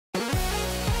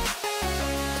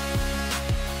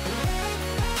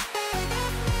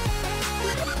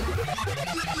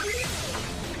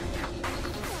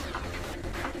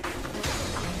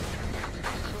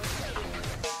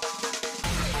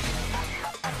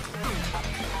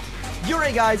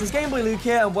Alright guys, it's GameboyLuke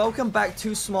here, and welcome back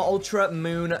to Small Ultra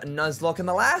Moon Nuzlocke. In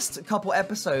the last couple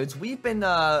episodes, we've been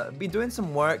doing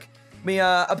some work. We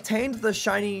obtained the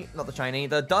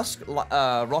the Dusk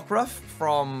Rockruff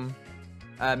from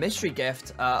Mystery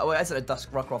Gift. Well, I said a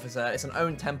Dusk Rockruff, it's an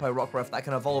own tempo Rockruff that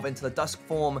can evolve into the Dusk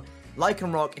form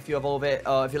Lycanroc if you evolve it,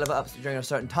 or if you level it up during a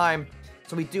certain time.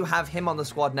 So we do have him on the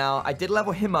squad now. I did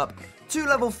level him up to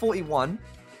level 41,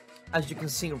 as you can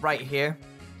see right here.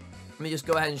 Let me just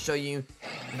go ahead and show you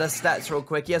the stats real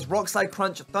quick. He has Rock Slide,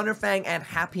 Crunch, Thunderfang, and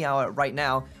Happy Hour right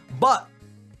now. But,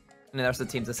 and the rest of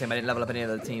the team's the same. I didn't level up any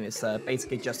other team. It's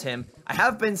basically just him. I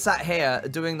have been sat here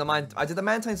doing the I did the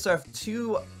Mantine Surf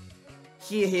to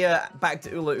here, back to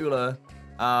Ula.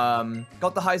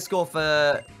 Got the high score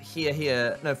for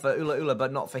here. No, for Ula,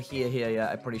 but not for here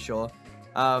yet, I'm pretty sure.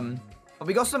 But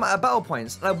we got some battle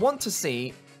points. And I want to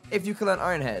see if you can learn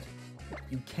Iron Head.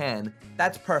 You can.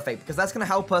 That's perfect, because that's going to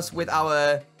help us with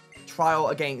our trial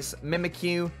against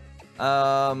Mimikyu.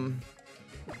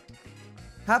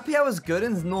 Happy Hour is good,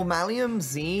 and Normalium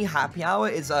Z Happy Hour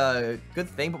is a good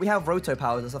thing, but we have Roto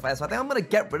powers and stuff like that, so I think I'm going to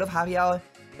get rid of Happy Hour.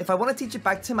 If I want to teach it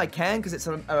back to him, I can, because it's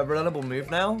a reliable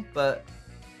move now, but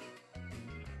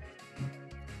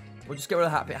we'll just get rid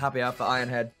of Happy Hour for Iron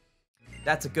Head.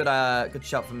 That's a good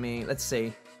shot for me. Let's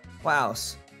see. What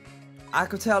else?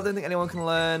 Aqua Tail, I don't think anyone can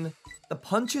learn. The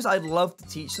punches I'd love to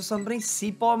teach to somebody.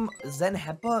 Seed Bomb, Zen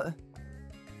Headbutt.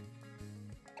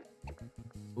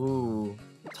 Ooh.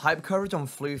 Type coverage on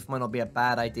Floof might not be a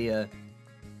bad idea.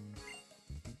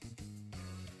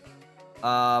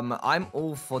 I'm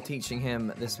all for teaching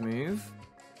him this move.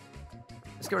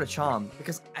 Let's get rid of Charm,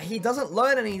 because he doesn't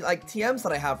learn any, like, TMs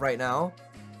that I have right now.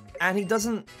 And he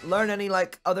doesn't learn any,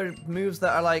 like, other moves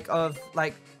that are, like,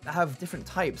 have different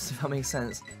types, if that makes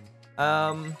sense.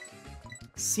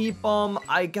 Seed Bomb,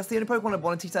 I guess the only Pokemon I'd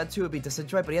want to teach that to would be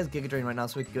Disintegrate, but he has Giga Drain right now,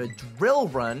 so we could Drill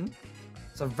Run.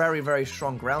 It's a very, very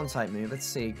strong ground type move. Let's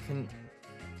see,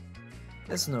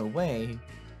 there's no way.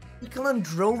 You can learn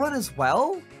Drill Run as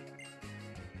well?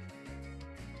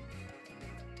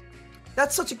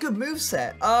 That's such a good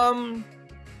moveset.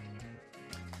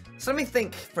 So let me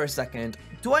think for a second.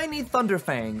 Do I need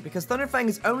Thunderfang? Because Thunderfang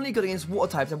is only good against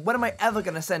water types, and when am I ever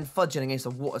going to send Fudging against a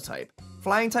water type?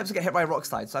 Flying types will get hit by Rock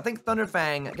Slide, so I think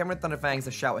Thunderfang, getting rid of Thunderfang is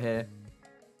a shout here.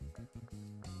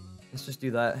 Let's just do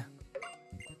that.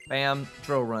 Bam,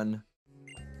 Drill Run.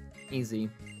 Easy.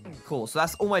 Cool, so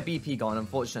that's all my BP gone,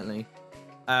 unfortunately.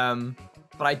 But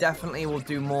I definitely will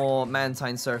do more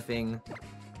Mantine Surfing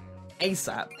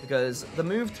ASAP, because the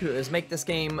move tutors make this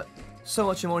game so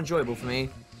much more enjoyable for me.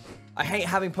 I hate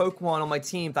having Pokemon on my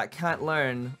team that can't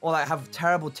learn, or that have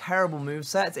terrible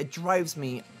movesets. It drives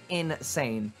me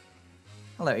insane.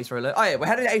 Hello, Ace Roller. Oh yeah, we're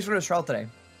heading to Ace Roller's trial today.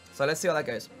 So let's see how that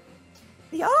goes.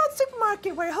 The old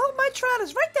supermarket where I hold my trial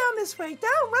is right down this way,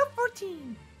 down Route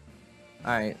 14.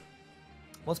 Alright.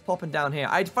 What's popping down here?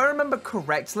 If I remember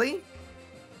correctly,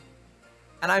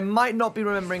 and I might not be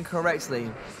remembering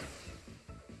correctly,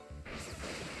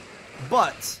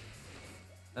 but,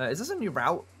 is this a new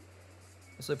route?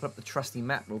 Let's open up the trusty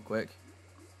map real quick.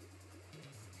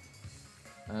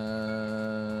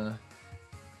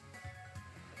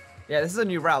 Yeah, this is a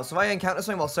new route. So if I encounter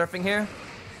something while surfing here,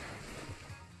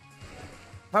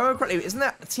 if I remember correctly, isn't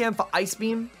that a TM for Ice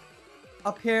Beam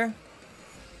up here?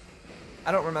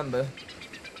 I don't remember.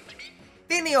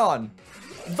 Finneon!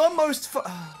 The most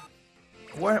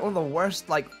one of the worst,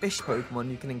 like, fish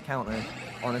Pokemon you can encounter,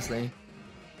 honestly.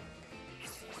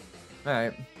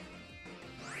 Alright.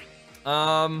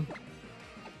 Let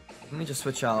me just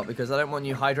switch out, because I don't want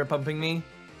you Hydro Pumping me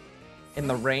in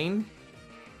the rain.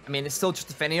 I mean, it's still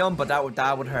just a Finneon, but that would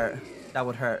hurt. That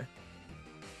would hurt.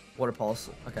 Water Pulse.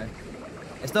 Okay.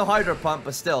 It's no Hydro Pump,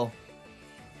 but still.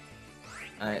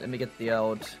 Alright, let me get the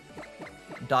old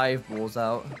Dive Balls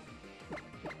out.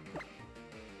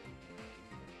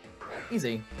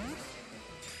 Easy.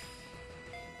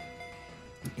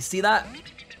 You see that?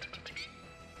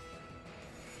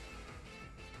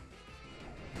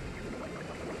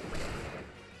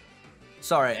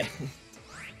 Sorry.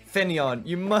 Finneon,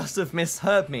 you must have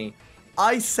misheard me.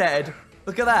 I said,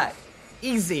 look at that.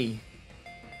 Easy.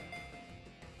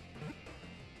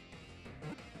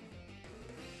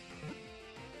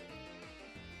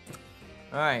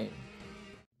 Alright.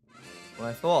 What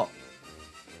I thought.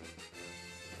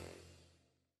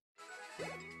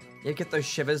 You get those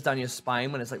shivers down your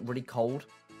spine when it's like really cold.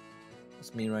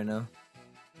 That's me right now.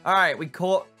 Alright, we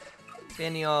caught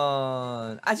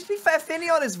Finneon. To be fair,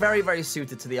 Finneon is very, very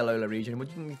suited to the Alola region. What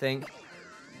do you think?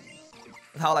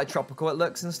 With how like tropical it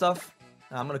looks and stuff.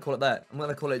 I'm gonna call it that. I'm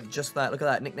gonna call it just that. Look at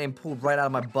that. Nickname pulled right out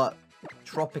of my butt.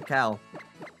 Tropical.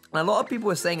 And a lot of people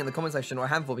were saying in the comment section, or a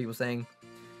handful of people saying,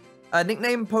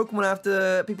 nickname Pokemon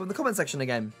after people in the comment section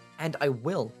again. And I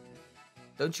will.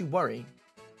 Don't you worry.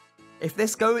 If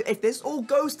this all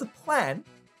goes to plan,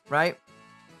 right?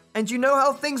 And you know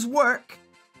how things work,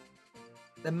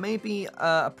 there may be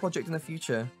a project in the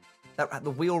future that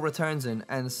the wheel returns in,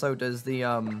 and so does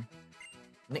the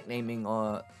nicknaming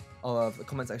of the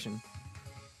comment section.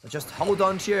 So just hold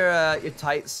on to your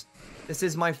tights. This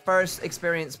is my first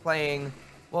experience playing.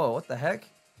 Whoa, what the heck?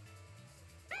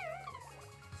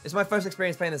 It's my first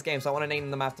experience playing this game, so I want to name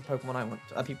them after Pokemon I want,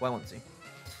 people I want to.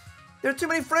 There are too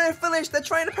many Finish. They're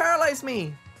trying to paralyze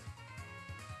me.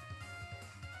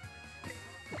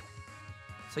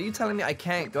 So are you telling me I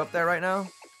can't go up there right now?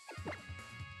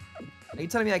 Are you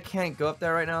telling me I can't go up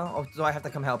there right now? Or do I have to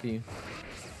come help you?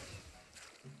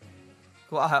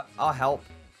 Cool, I'll help.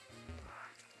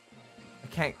 I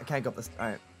can't go up this.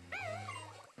 Alright.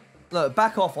 Look,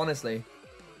 back off, honestly.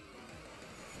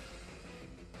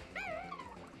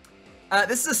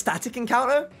 This is a static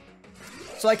encounter.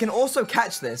 So I can also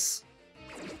catch this.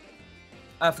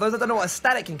 For those that don't know what a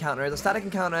static encounter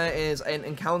is an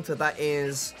encounter that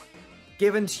is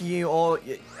given to you, or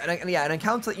an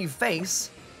encounter that you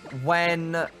face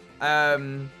when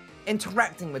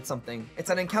interacting with something.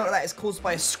 It's an encounter that is caused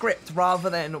by a script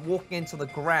rather than walking into the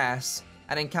grass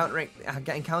and encountering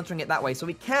it that way. So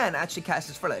we can actually catch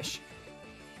this Frillish.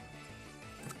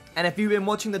 And if you've been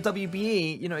watching the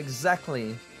WBE, you know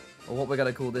exactly what we're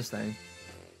gonna call this thing.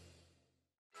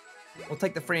 We'll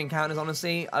take the free encounters,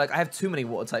 honestly. I have too many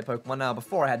water-type Pokemon now.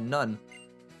 Before, I had none.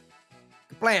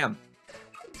 Blam!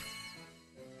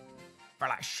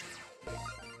 Flash.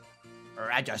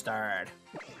 Registered.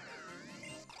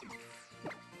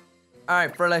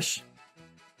 Alright, Frillish.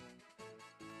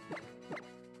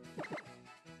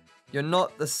 You're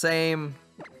not the same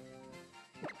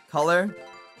color,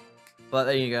 but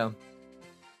there you go.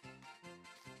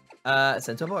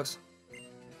 Sent to a box.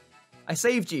 I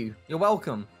saved you. You're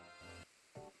welcome.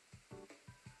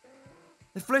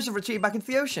 The Frillish have retreated back into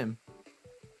the ocean.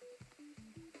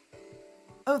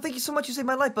 Oh, thank you so much. You saved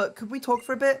my life, but could we talk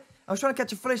for a bit? I was trying to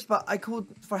catch a Frillish, but I called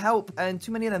for help, and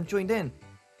too many of them joined in.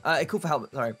 I called for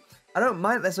help, sorry. I don't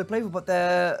mind that they're so playful, but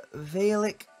their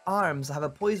Veilic arms have a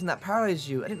poison that paralyzes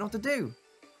you. I didn't know what to do.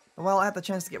 Well, I had the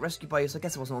chance to get rescued by you, so I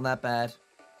guess it wasn't all that bad.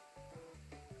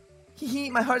 Hee,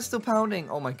 my heart's still pounding.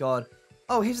 Oh my god.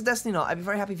 Oh, here's a Destiny Knot. I'd be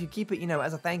very happy if you keep it, you know,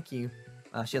 as a thank you.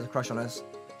 She has a crush on us.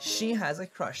 She has a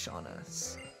crush on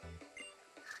us.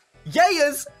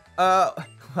 Yayas!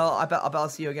 Well, I bet I'll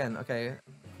see you again. Okay,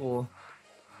 cool.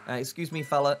 Excuse me,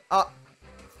 fella. I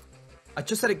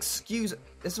just said excuse.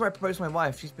 This is where I proposed to my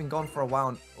wife. She's been gone for a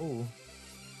while. Ooh.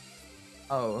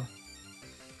 Oh.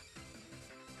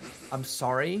 I'm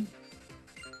sorry.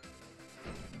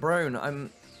 Brone, I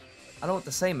don't know what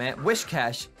to say, man. Wish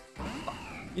cash.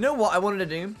 You know what I wanted to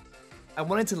do? I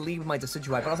wanted to leave my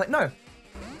Decidueye, but I was like, no.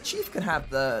 Chief can have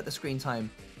the screen time.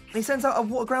 And he sends out a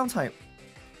water ground type.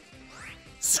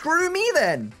 Screw me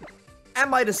then!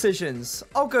 And my decisions.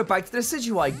 I'll go back to the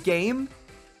Decidueye game.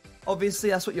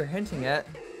 Obviously, that's what you're hinting at.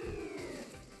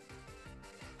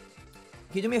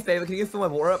 Can you do me a favor? Can you fill my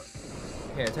water up?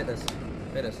 Here, take this.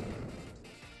 Take this.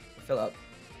 Fill it up.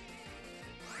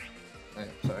 Alright,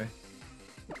 sorry.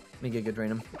 Let me get a good drain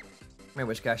him. My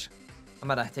wish cash. I'm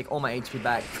about to take all my HP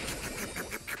back.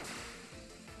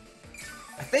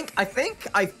 I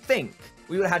think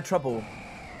we would have had trouble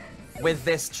with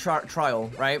this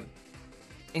trial, right?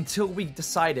 Until we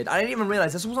decided. I didn't even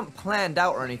realize this wasn't planned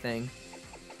out or anything.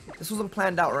 This wasn't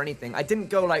planned out or anything. I didn't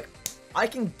go like, I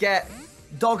can get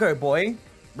Doggo Boy,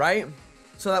 right?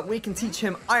 So that we can teach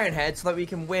him Iron Head so that we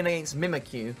can win against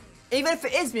Mimikyu. Even if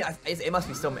it is me, it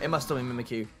must still be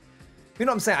Mimikyu. You know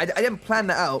what I'm saying? I didn't plan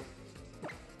that out.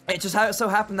 It just so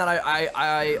happened that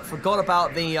I forgot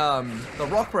about the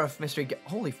Rockruff mystery.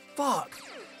 Holy fuck!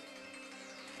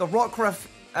 The Rockruff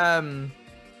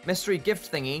mystery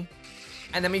gift thingy,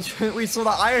 and then we saw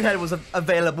that Iron Head was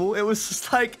available. It was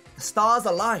just like stars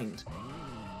aligned.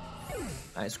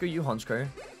 Alright, screw you, Honchkrow.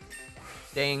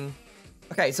 Ding.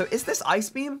 Okay, so is this Ice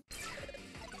Beam?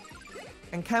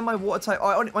 And can my water type?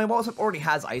 Oh, my water type already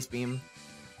has Ice Beam.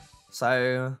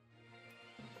 So,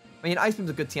 I mean, Ice Beam's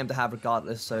a good TM to have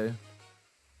regardless. So,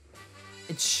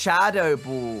 it's Shadow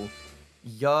Ball.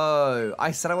 Yo,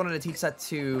 I said I wanted to teach that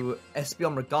to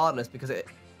Espeon regardless because it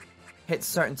hits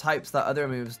certain types that other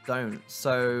moves don't.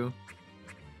 So,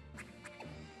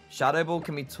 Shadow Ball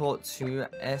can be taught to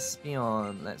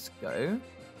Espeon. Let's go.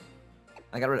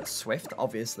 I got rid of Swift,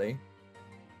 obviously.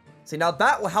 See, now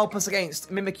that will help us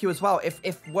against Mimikyu as well.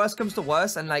 If worse comes to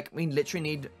worse and, like, we literally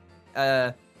need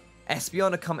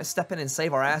Espeon to step in and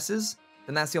save our asses,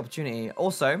 then that's the opportunity.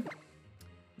 Also,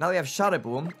 now that we have Shadow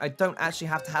Ball, I don't actually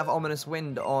have to have Ominous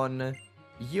Wind on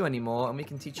you anymore, and we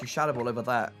can teach you Shadow Ball over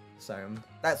that. So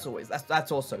that's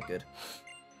also good.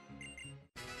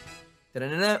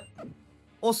 Da-da-da-da.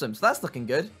 Awesome. So that's looking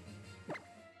good.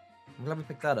 I'm glad we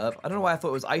picked that up. I don't know why I thought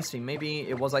it was Ice Beam. Maybe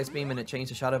it was Ice Beam and it changed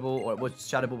to Shadow Ball, or it was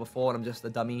Shadow Ball before and I'm just a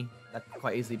dummy. That could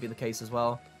quite easily be the case as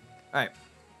well. Alright.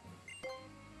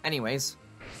 Anyways.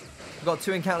 We've got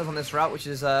 2 encounters on this route, which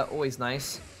is always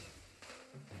nice.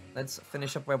 Let's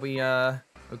finish up where we're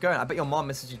going. I bet your mom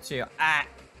misses you too. Ah!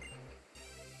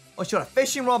 Oh, she got a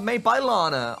fishing rod made by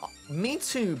Lana. Me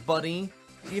too, buddy.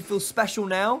 Do you feel special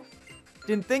now?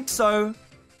 Didn't think so.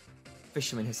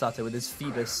 Fisherman Hisato with his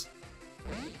Phoebus.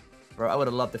 Bro, I would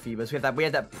have loved the Phoebus. We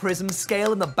had that prism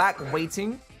scale in the back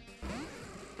waiting.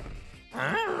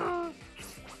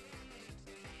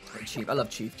 Chief, I love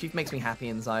Chief. Chief makes me happy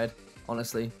inside,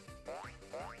 honestly.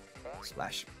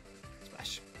 Splash,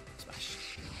 splash, splash,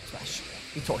 splash.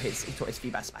 He taught his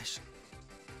Phoebus splash.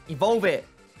 Evolve it.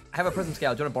 I have a prism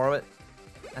scale. Do you want to borrow it?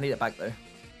 I need it back though.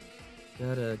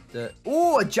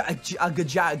 Ooh, a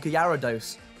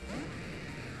Gyarados.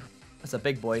 That's a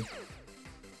big boy.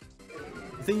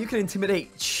 You think you can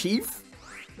intimidate Chief?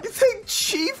 You think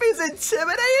Chief is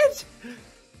intimidated?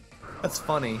 That's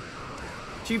funny.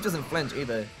 Chief doesn't flinch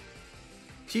either.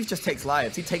 Chief just takes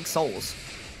lives. He takes souls.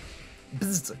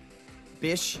 Bzz.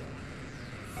 Bish.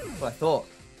 That's what I thought.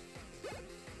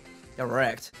 Get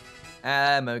wrecked.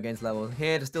 Mo gains level.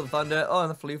 Here to steal the thunder. Oh,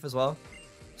 and the floof as well.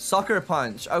 Sucker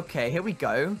Punch. Okay, here we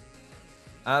go.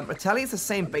 Retaliate's the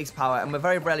same base power, and we're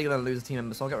very rarely going to lose a team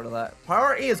member, so I'll get rid of that.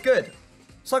 Priority is good.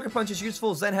 Sucker Punch is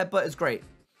useful. Zen Headbutt is great.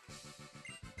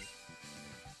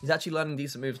 He's actually learning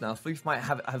decent moves now. Floof might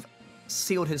have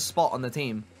sealed his spot on the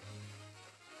team.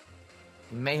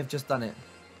 He may have just done it.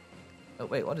 Oh,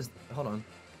 wait, what is... Hold on.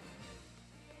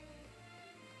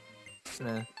 Just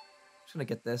gonna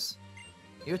get this.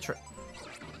 You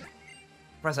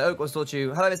Professor Oak was taught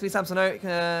you. Hello, it's me, Samson Oak.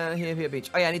 Here, beach.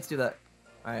 Oh, yeah, I need to do that.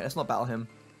 Alright, let's not battle him.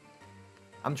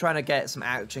 I'm trying to get some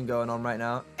action going on right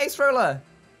now. Ace Roller!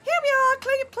 Here we are!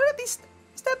 Clear up these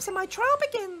steps and my trial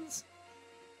begins!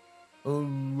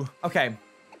 Ooh. Okay.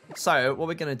 So, what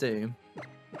we're gonna do...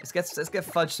 Let's get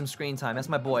Fudge some screen time. That's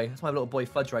my boy. That's my little boy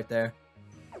Fudge right there.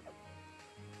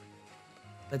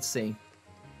 Let's see.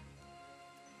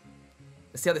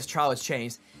 Let's see how this trial has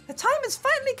changed. The time has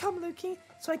finally come, Lukey.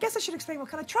 So I guess I should explain what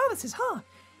kind of trial this is, huh?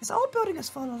 This old building is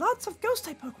full of lots of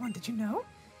ghost-type Pokemon, did you know?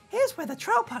 Here's where the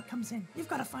trial part comes in. You've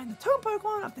got to find the totem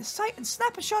Pokemon of this site and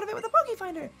snap a shot of it with a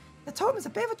Pokefinder. The totem is a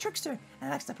bit of a trickster, and it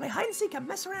likes to play hide-and-seek and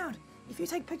mess around. If you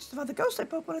take pictures of other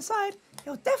ghost-type Pokemon aside,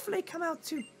 he'll definitely come out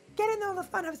to get in all the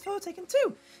fun of his photo taken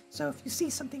too. So if you see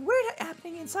something weird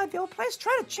happening inside the old place,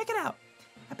 try to check it out.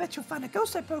 I bet you'll find a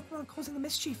ghost-type Pokemon causing the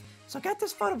mischief, so get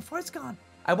this photo before it's gone.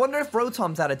 I wonder if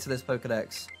Rotom's added to this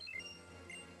Pokedex.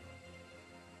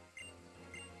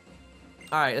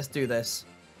 Alright, let's do this.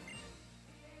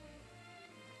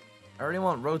 I really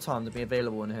want Rotom to be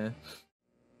available in here.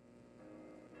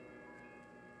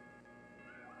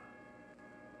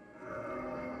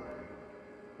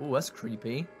 Ooh, that's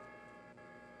creepy.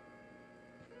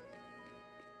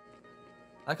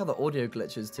 I like how the audio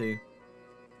glitches too.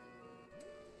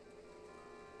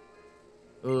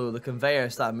 Ooh, the conveyor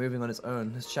started moving on its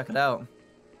own. Let's check it out.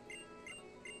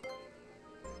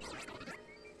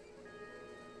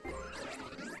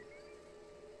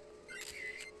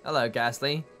 Hello,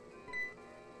 Ghastly.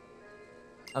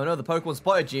 Oh no, the Pokemon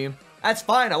spotted you. That's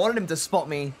fine, I wanted him to spot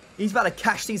me. He's about to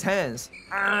catch these hands.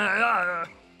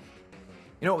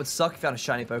 You know what would suck if you had a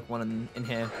shiny Pokemon in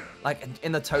here? Like,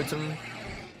 in the totem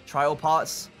trial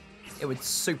parts? It would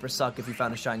super suck if you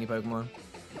found a shiny Pokemon.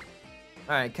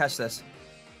 Alright, catch this.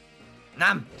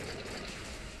 Nam!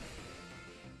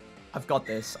 I've got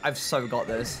this. I've so got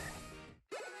this.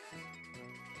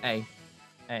 A.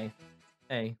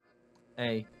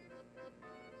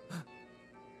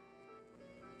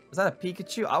 Is that a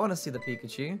Pikachu? I want to see the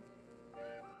Pikachu.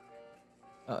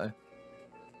 Uh-oh.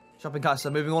 Shopping carts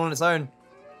are moving on its own.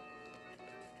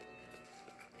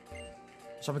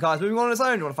 Shopping carts moving on its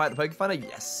own. You want to fight the Pokefinder?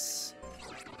 Yes.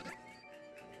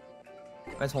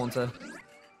 Where's Haunter?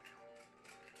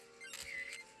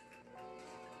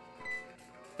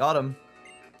 Got him.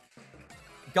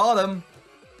 Got him.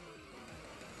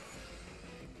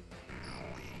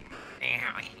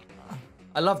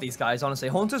 I love these guys, honestly.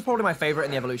 Haunter's probably my favorite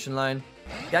in the evolution line.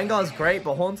 Gengar's great,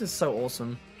 but Haunter's so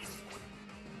awesome.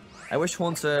 I wish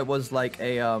Haunter was like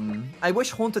a, I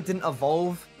wish Haunter didn't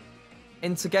evolve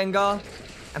into Gengar,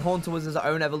 and Haunter was his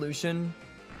own evolution.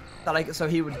 That so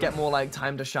he would get more, like,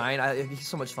 time to shine. He's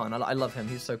so much fun. I love him.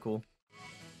 He's so cool.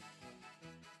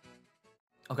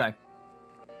 Okay.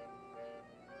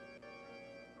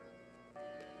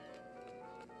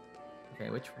 Okay,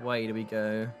 which way do we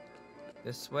go?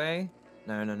 This way?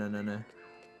 No.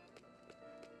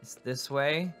 It's this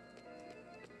way.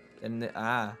 Then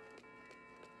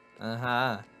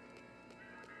Uh-huh.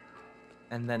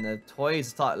 And then the toys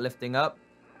start lifting up.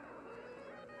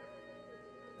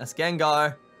 That's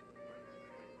Gengar.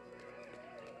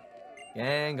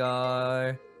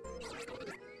 Gengar.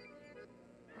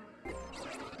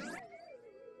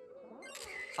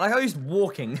 I like how he's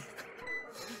walking.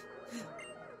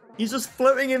 He's just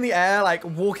floating in the air, like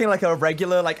walking like a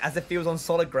regular, like as if he was on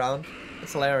solid ground.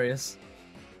 It's hilarious.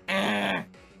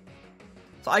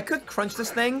 So I could crunch this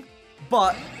thing,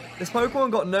 but this Pokemon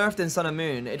got nerfed in Sun and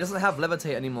Moon. It doesn't have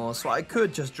Levitate anymore, so I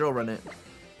could just Drill Run it.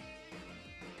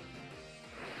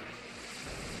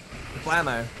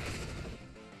 Blammo.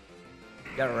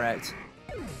 Get wrecked.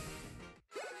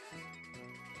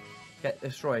 Get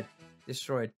destroyed.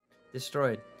 Destroyed.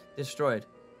 Destroyed. Destroyed.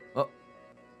 Oh.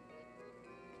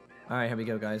 Alright, here we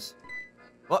go, guys.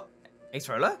 What? Ace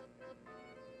Roller?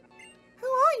 Who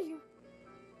are you?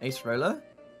 Ace Roller?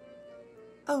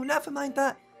 Oh, never mind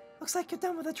that. Looks like you're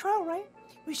done with the trial, right?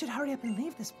 We should hurry up and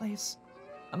leave this place.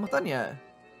 I'm not done yet.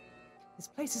 This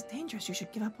place is dangerous. You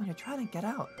should give up on your trial and get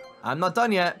out. I'm not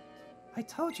done yet. I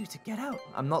told you to get out.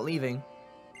 I'm not leaving.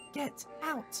 Get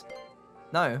out.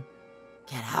 No.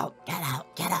 Get out, get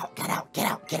out, get out, get out, get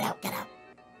out, get out, get out.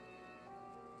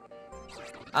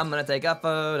 I'm gonna take a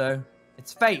photo.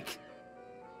 It's fake.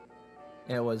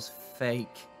 It was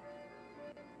fake.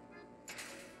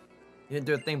 You didn't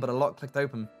do a thing, but a lock clicked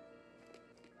open.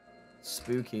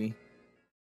 Spooky.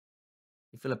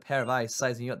 You feel a pair of eyes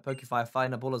sizing you up. Pokefire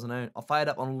firing up all on its own. Or fired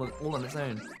up all on its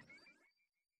own.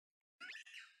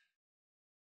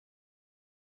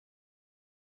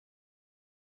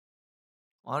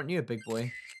 Aren't you a big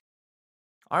boy?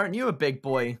 Aren't you a big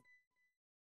boy?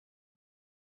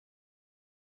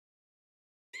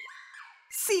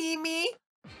 See me?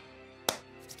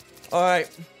 Alright.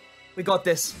 We got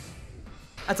this.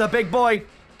 That's a big boy.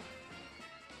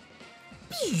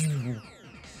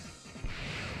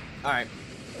 Alright.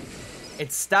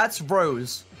 Its stats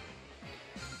rose.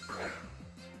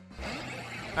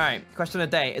 Alright, question of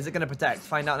the day. Is it going to protect?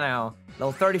 Find out now.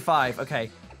 Level 35.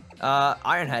 Okay.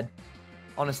 Iron Head.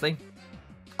 Honestly.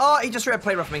 Oh, he just tried to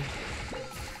play rough me.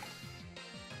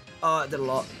 Oh, it did a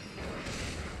lot.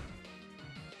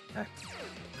 Okay.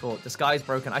 Cool. This guy's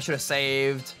broken. I should have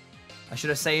saved. I should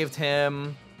have saved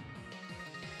him.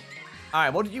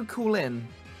 Alright, what did you call in?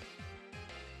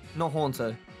 Not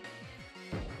Haunter.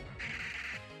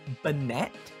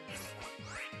 Banette?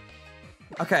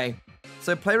 Okay.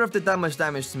 So play rough did that much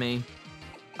damage to me.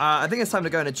 I think it's time to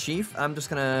go into Chief. I'm just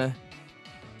gonna...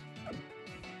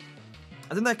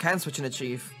 I think I can switch into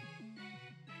Chief.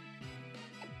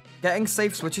 Getting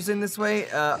safe switches in this way,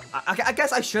 I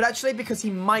guess I should actually, because he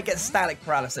might get static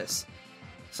paralysis.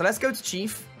 So let's go to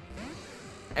Chief.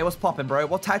 Hey, what's poppin', bro?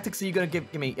 What tactics are you gonna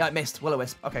give me? Yeah, I missed.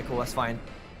 Will-O-Wisp. Okay, cool, that's fine.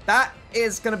 That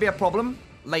is gonna be a problem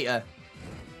later,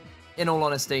 in all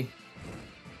honesty.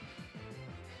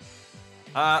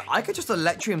 I could just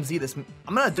Electrium Z this.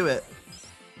 I'm gonna do it.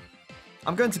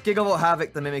 I'm going to Gigavolt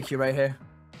Havoc the Mimikyu right here.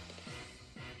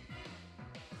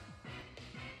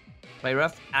 Play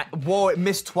rough. Whoa, it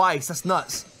missed twice. That's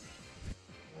nuts.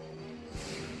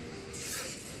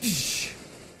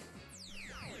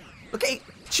 Okay,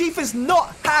 Chief is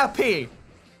not happy.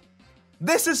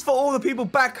 This is for all the people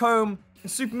back home in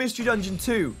Super Mystery Dungeon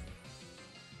 2.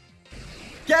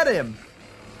 Get him.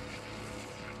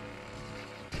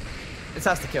 This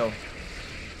has to kill.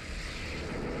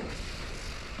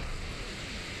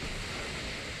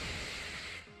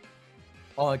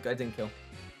 Oh, I didn't kill.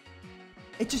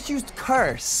 It just used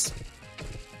Curse.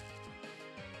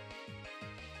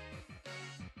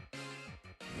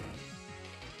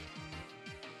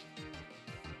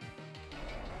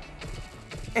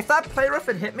 If that play rough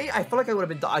had hit me, I feel like I would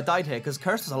have been. I died here because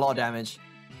Curse does a lot of damage.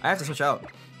 I have to switch out.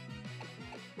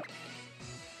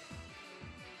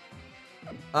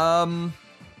 Let's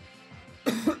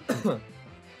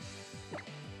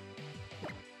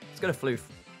go to Floof.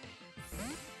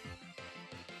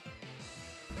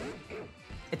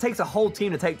 It takes a whole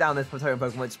team to take down this Plateau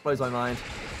Pokemon, which blows my mind.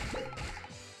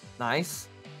 Nice.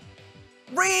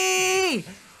 Ree!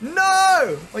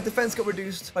 No! My defense got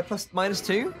reduced by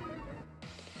 -2.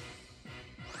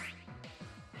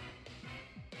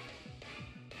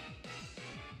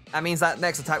 That means that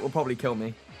next attack will probably kill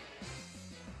me.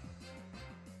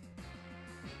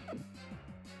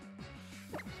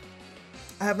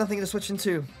 I have nothing to switch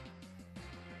into.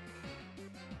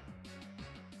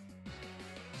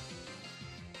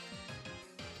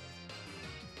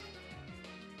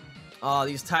 Oh,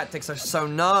 these tactics are so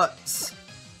nuts.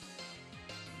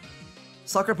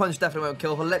 Sucker Punch definitely won't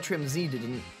kill. Electrium Z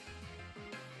didn't.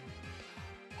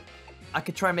 I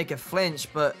could try and make it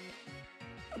flinch, but...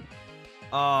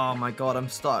 Oh my god, I'm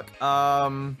stuck.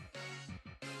 I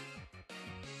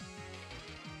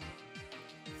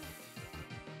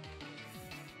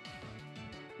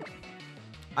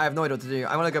have no idea what to do.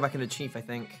 I want to go back into Chief, I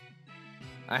think.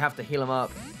 I have to heal him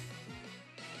up.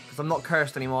 Because I'm not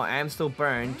cursed anymore. I am still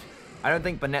burned. I don't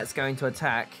think Banette's going to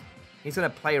attack. He's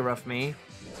going to play rough me.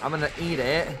 I'm going to eat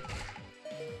it.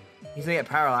 He's going to get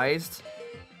paralyzed.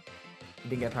 He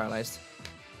didn't get paralyzed.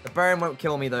 The burn won't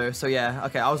kill me though, so yeah.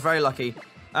 Okay, I was very lucky.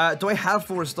 Do I have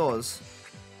full restores?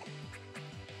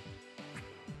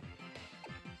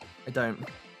 I don't.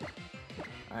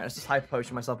 Alright, let's just hyper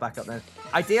potion myself back up then.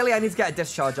 Ideally, I need to get a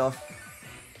discharge off.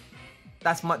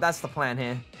 That's the plan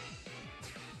here.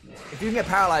 If you can get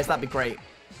paralyzed, that'd be great.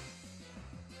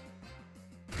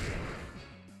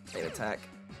 Bait attack.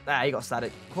 Ah, he got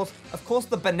static. Of course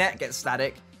the Banette gets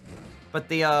static, but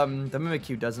the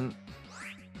Mimikyu doesn't.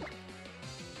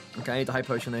 Okay, I need to high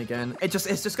potion it again. It's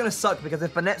just gonna suck because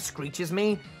if Banette screeches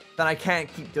me, then I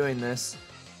can't keep doing this.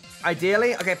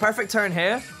 Ideally, okay, perfect turn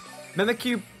here.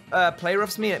 Mimikyu play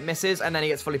roughs me, it misses, and then he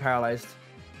gets fully paralyzed.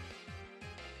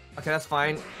 Okay, that's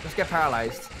fine. Just get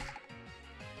paralyzed.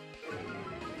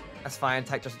 That's fine.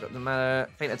 Attack just doesn't matter.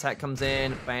 Faint attack comes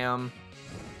in, bam,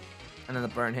 and then the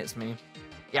burn hits me.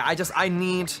 Yeah, I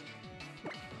need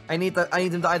him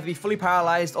to either be fully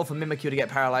paralyzed or for Mimikyu to get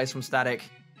paralyzed from static.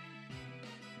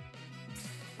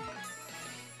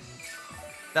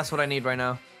 That's what I need right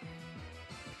now.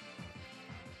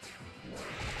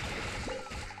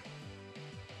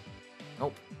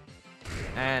 Nope.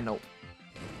 And nope.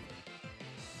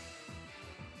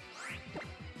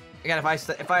 Again,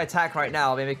 if I attack right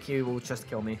now, Mimikyu will just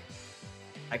kill me.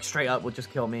 Like straight up will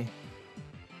just kill me.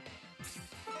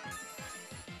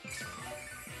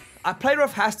 A play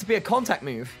rough has to be a contact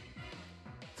move.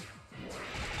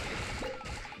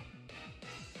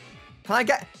 Can I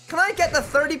get the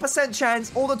 30%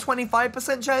 chance or the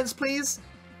 25% chance, please?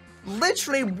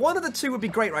 Literally, one of the two would be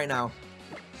great right now.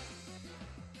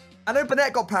 I know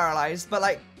Banette got paralyzed, but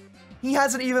like, he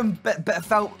hasn't even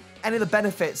felt any of the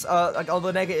benefits, like all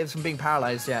the negatives from being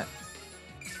paralyzed yet.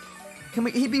 Can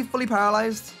he be fully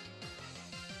paralyzed?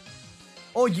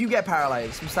 Or you get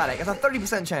paralyzed from static. It's a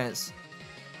 30% chance.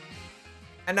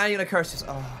 And now you're gonna curse us.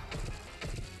 Oh.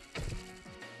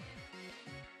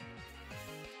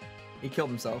 He killed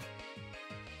himself.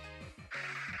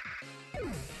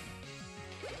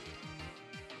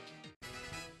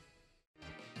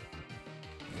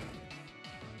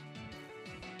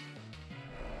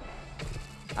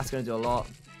 That's gonna do a lot.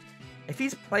 If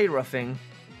he's play roughing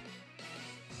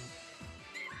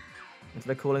into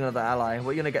the calling of the ally, what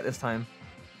are you gonna get this time?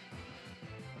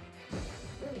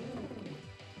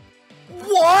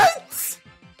 What?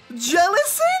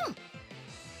 Jellicent?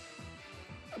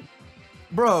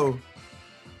 Bro.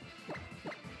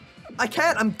 I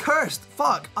can't, I'm cursed.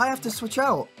 Fuck, I have to switch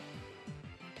out.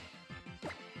 I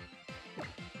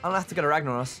don't have to go to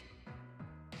Ragnaros.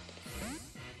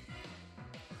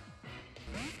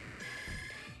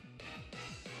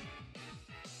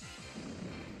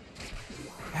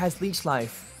 It has leech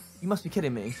life. You must be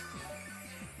kidding me.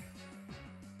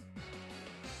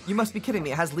 You must be kidding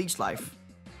me, it has leech life.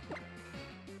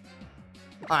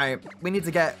 Alright, we need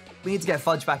to get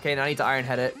Fudge back in. I need to Iron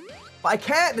Head it. But I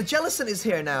can't! The Jellicent is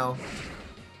here now!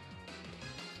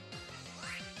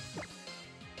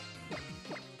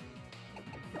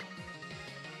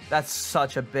 That's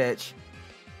such a bitch.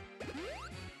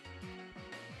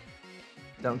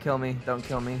 Don't kill me, don't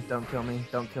kill me, don't kill me,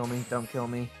 don't kill me, don't kill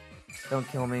me. Don't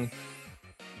kill me.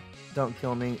 Don't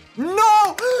kill me. No!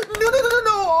 No, no, no, no,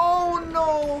 no! Oh,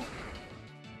 no!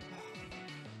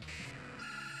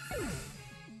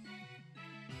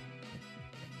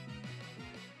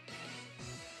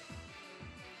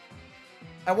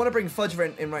 I want to bring Fudge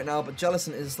in right now, but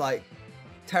Jellicent is, like,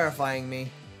 terrifying me.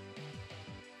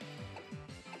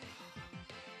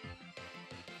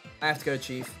 I have to go to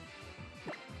Chief.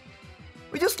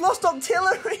 We just lost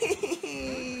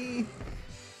Octillery!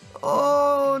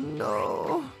 Oh,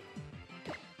 no.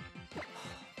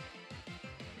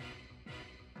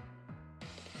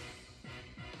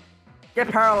 Get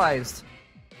paralyzed.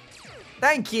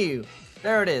 Thank you.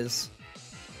 There it is.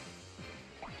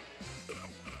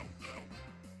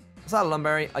 Is that a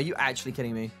Lumberry? Are you actually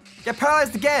kidding me? Get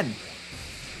paralyzed again!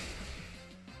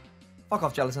 Fuck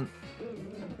off, Jellicent.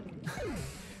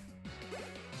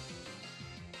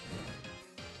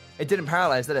 It didn't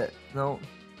paralyze, did it? No.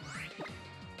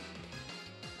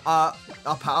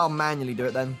 I'll manually do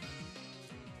it then.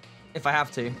 if I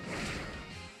have to.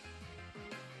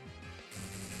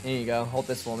 Here you go. Hold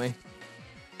this for me.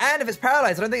 And if it's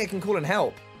paralyzed, I don't think it can call in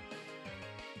help.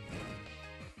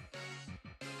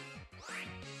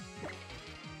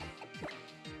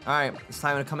 Alright, it's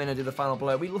time to come in and do the final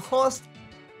blow. We lost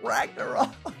Ragnarok.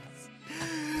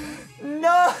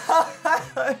 No!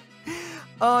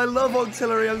 Oh, I love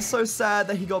Octillery. I'm so sad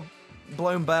that he got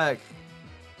blown back.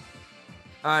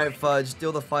 Alright, Fudge,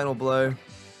 deal the final blow.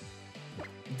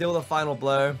 Deal the final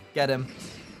blow. Get him.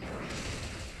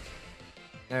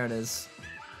 There it is.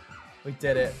 We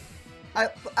did it.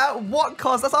 At what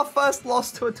cost? That's our first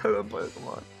loss to a totem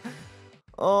Pokemon.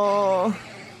 Oh.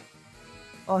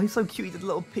 Oh, he's so cute. He did a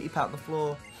little pity pat on the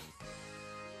floor.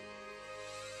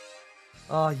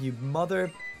 Oh, you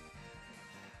mother.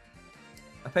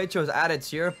 A picture was added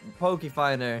to your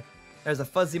Pokefinder. There's a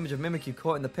fuzzy image of Mimikyu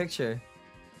caught in the picture.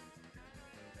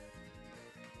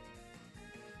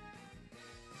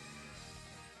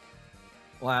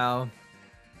 Wow.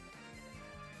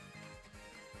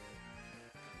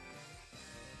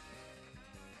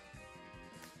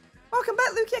 Welcome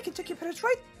back, Lukey. I can check your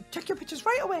pictures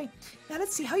right away. Now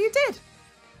let's see how you did.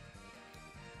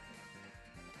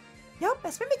 Yep,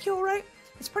 that's Mimikyu, all right.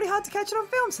 It's pretty hard to catch it on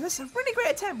film, so this is a really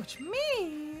great attempt, which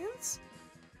means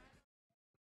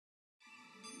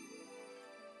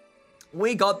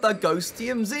we got the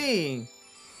Ghostium Z.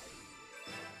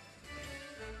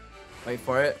 Wait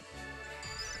for it.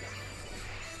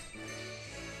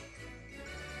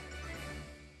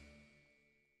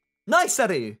 Nice,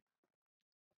 Eddie.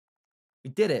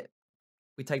 We did it.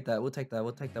 We take that. We'll take that.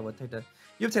 We'll take that. We'll take that.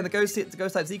 You obtain the Ghost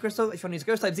Type Z crystal. If you want to use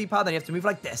Ghost Type Z power, then you have to move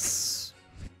like this.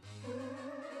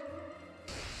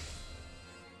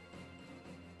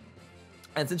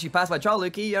 And since you passed by Trial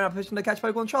Lukey, you're in a position to catch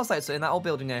Pokemon Trial Sites in that old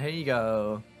building there. Here you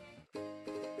go.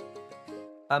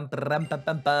 Bum, bum, bum,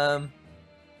 bum, bum.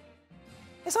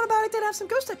 It's not about I did have some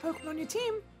Ghost Type Pokemon on your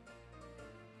team.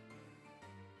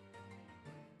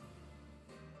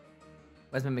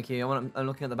 Where's Mimikyu? I'm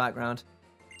looking at the background.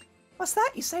 What's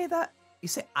that? You say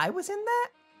I was in there?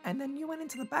 And then you went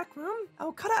into the back room?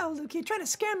 Oh, cut it out, Luke. You're trying to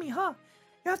scare me, huh?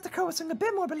 You have to come with something a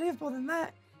bit more believable than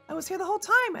that. I was here the whole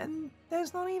time, and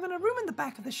there's not even a room in the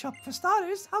back of the shop for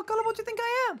starters. How gullible do you think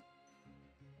I am?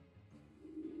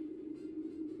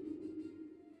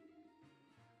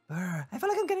 Brr, I feel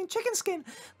like I'm getting chicken skin,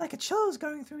 like a chill's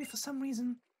going through me for some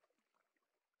reason.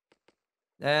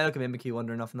 Yeah, look at Mimikyu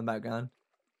wandering off in the background.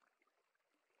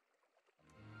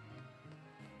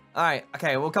 Alright,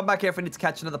 okay, we'll come back here if we need to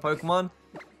catch another Pokemon.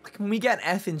 Can we get an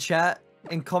F in chat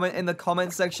and comment in the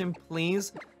comment section,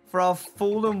 please? For our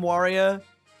Fallen Warrior,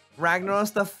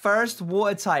 Ragnaros, the first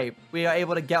water type we are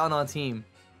able to get on our team.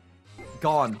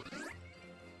 Gone.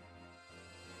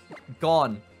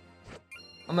 Gone.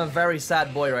 I'm a very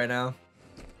sad boy right now.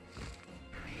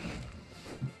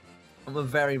 I'm a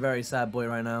very, very sad boy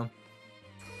right now.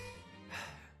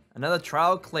 Another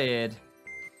trial cleared.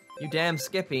 You damn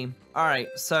Skippy. Alright,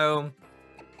 so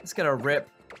let's get a rip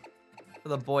for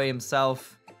the boy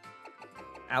himself.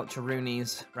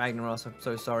 Oucharoonies. Ragnaros, I'm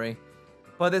so sorry.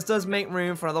 But this does make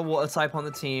room for another water type on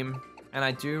the team.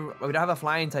 And we don't have a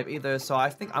flying type either, so I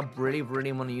think I really,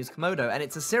 really want to use Komodo. And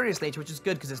it's a serious nature, which is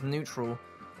good because it's neutral.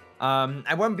 I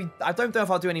don't know if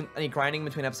I'll do any grinding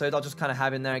between episodes. I'll just kind of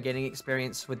have in there getting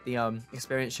experience with the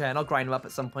experience share, and I'll grind them up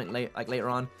at some point later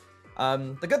on.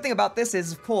 The good thing about this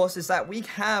is, of course, is that we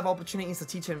have opportunities to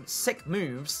teach him sick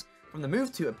moves from the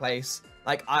move tutor place.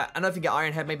 Like, I don't know if you get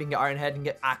Iron Head, maybe you can get Iron Head and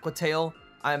get Aqua Tail,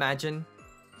 I imagine.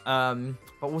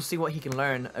 But we'll see what he can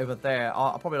learn over there.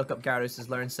 I'll probably look up Gyarados'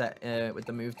 learn set with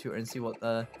the move tutor and see what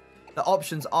the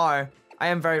options are. I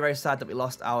am very, very sad that we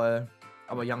lost our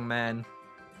young man,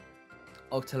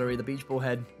 Octillery, the Beach Ball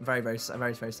Head. Very, very,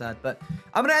 very, very sad. But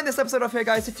I'm going to end this episode off here,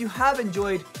 guys. If you have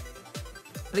enjoyed,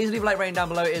 please leave a like rating down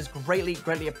below. It is greatly,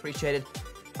 greatly appreciated.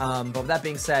 But with that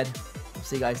being said, I'll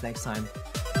see you guys next time.